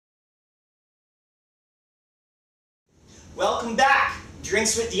Welcome back,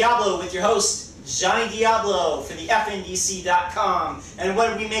 Drinks with Diablo, with your host, Johnny Diablo, for TheFNDC.com. And what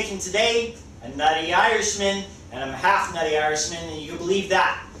are we making today? A Nutty Irishman, and I'm half Nutty Irishman, and you can believe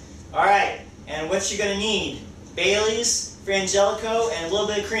that. Alright, and what you're going to need, Bailey's, Frangelico, and a little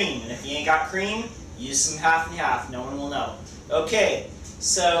bit of cream. And if you ain't got cream, use some half and half, no one will know. Okay,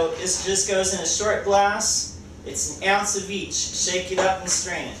 so this just goes in a short glass. It's an ounce of each. Shake it up and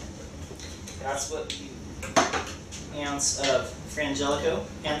strain it. That's what you... ounce of Frangelico,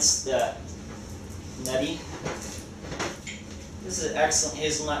 hence the Nutty. This is an excellent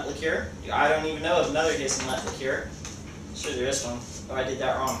hazelnut liqueur. I don't even know of another hazelnut liqueur. I'm sure there is one. Oh, I did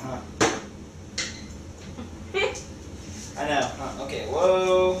that wrong, huh? I know. Huh? Okay,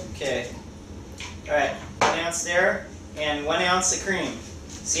 whoa. Okay. Alright, 1 ounce there, and 1 ounce of cream.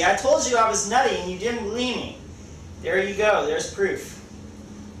 See, I told you I was nutty and you didn't believe me. There you go, there's proof.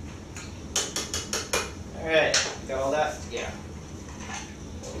 Alright, got all that? Yeah.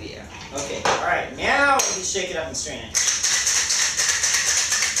 Oh yeah. Okay, alright, now we can shake it up and strain it.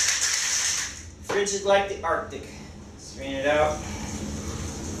 Frigid like the Arctic. Strain it out.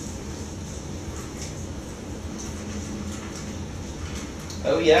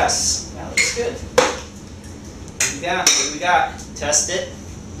 Oh yes, that looks good. What do we got? What do we got? Test it.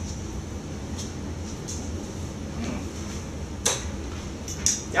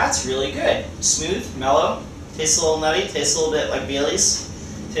 That's really good. Smooth, mellow, tastes a little nutty, tastes a little bit like Bailey's,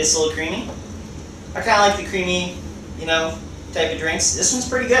 tastes a little creamy. I kind of like the creamy, type of drinks. This one's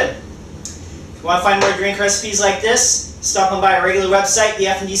pretty good. If you want to find more drink recipes like this, stop on by our regular website,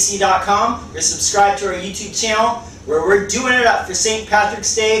 TheFNDC.com, or subscribe to our YouTube channel, where we're doing it up for St.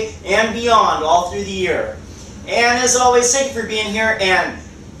 Patrick's Day and beyond all through the year. And as always, thank you for being here, and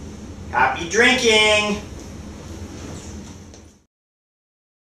happy drinking!